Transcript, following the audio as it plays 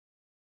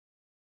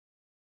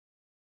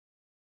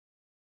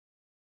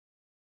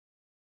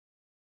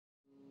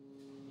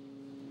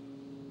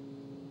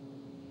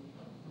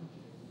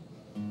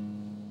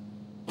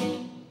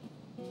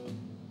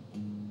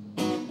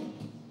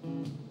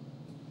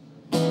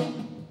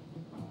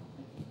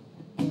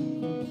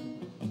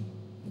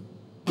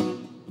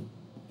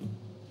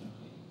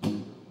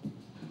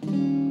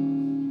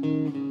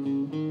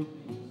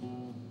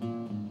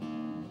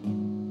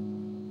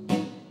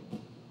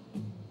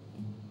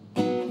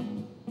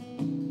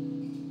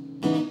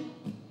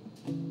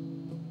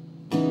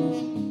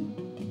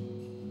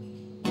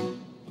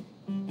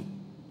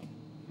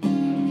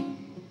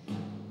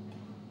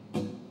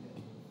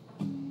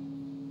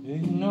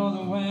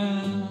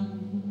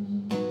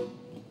when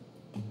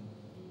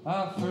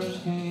I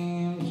first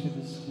came to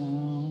this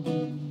town.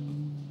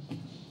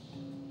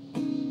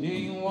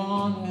 You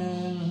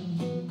wanted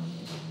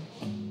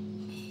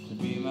to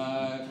be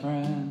my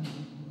friend.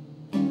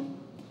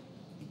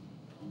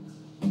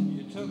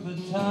 You took the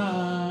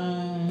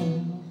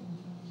time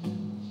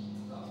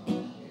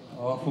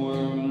off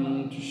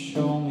work to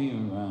show me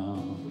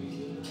around.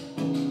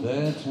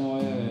 That's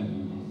where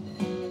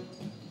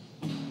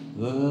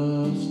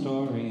the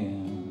story ends.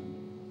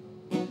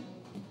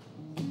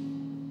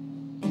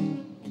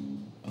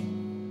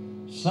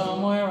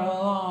 Somewhere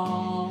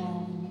along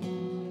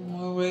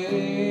the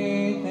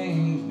way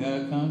things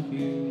got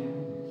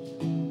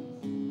confused.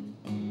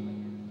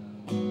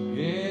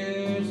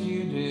 Yes,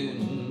 you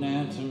didn't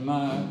answer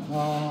my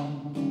call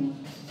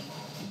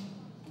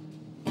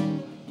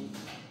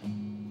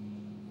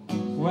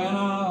when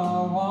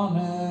I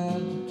wanted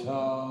to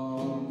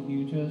talk.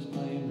 You just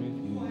plain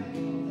refused.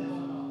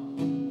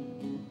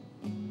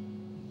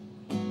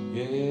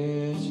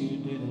 Yes, you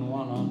didn't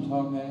want to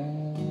talk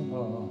at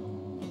all.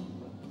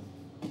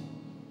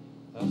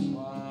 That's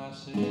why I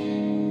say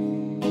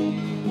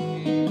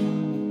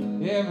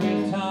every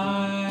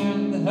time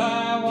that I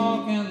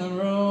walk in the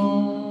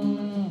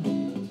room,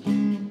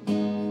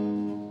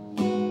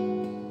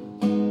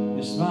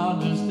 your smile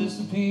just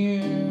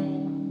disappears.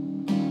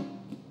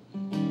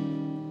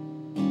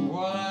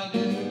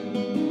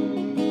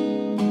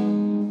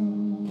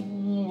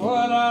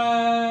 What I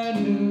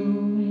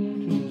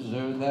do to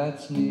deserve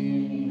that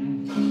sneer.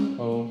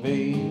 Oh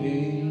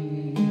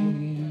baby,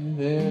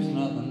 there's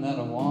nothing that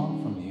I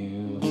want from you.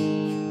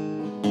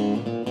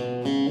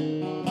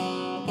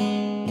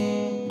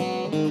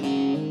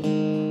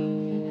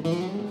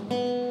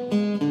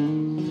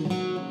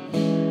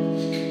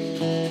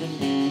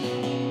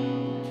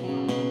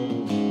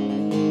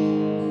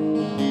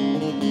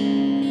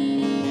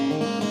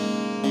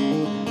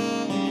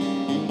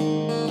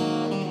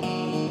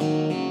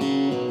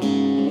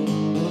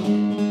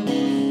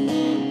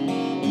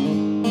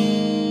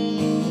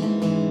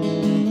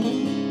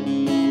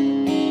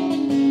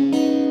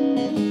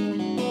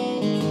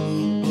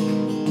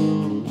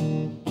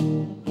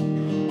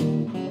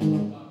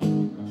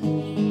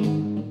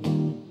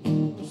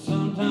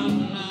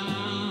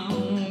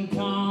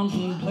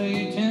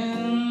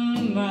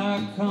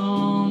 I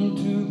come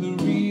to the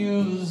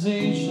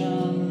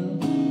realization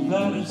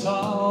that it's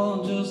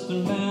all just a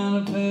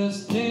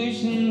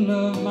manifestation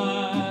of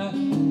my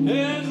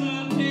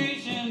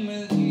hesitation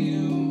with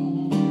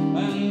you,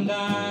 and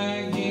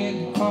I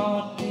get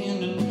caught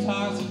in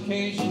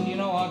intoxication. You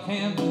know, I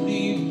can't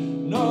believe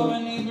no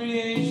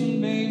inebriation,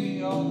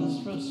 baby, all this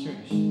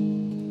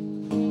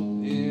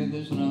frustration. Yeah,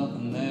 there's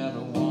nothing that I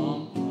want.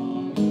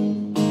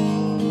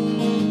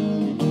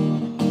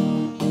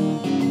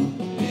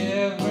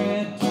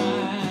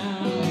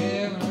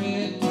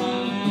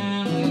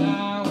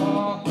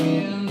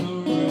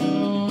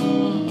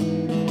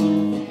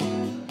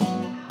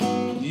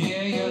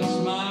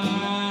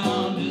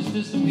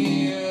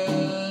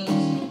 Disappears.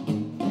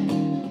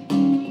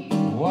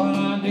 What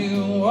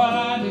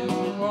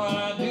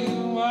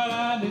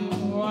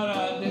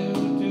I do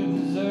to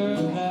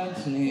deserve that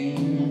sneer.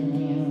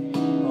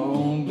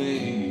 Oh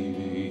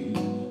baby,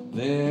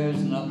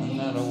 there's nothing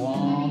that I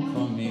want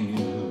from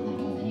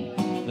you.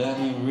 Let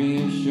me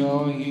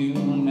reassure you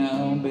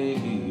now,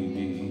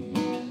 baby,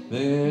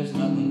 there's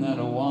nothing that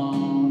I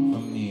want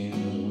from you.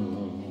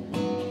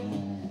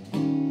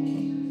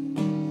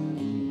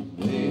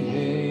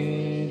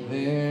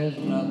 There's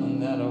nothing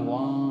that I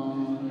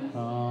want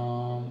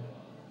from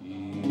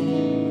you.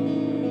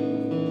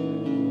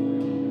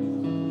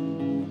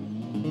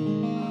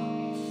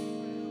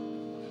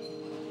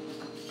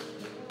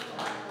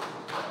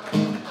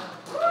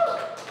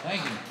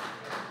 Thank you.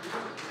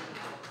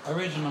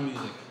 Original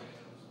music.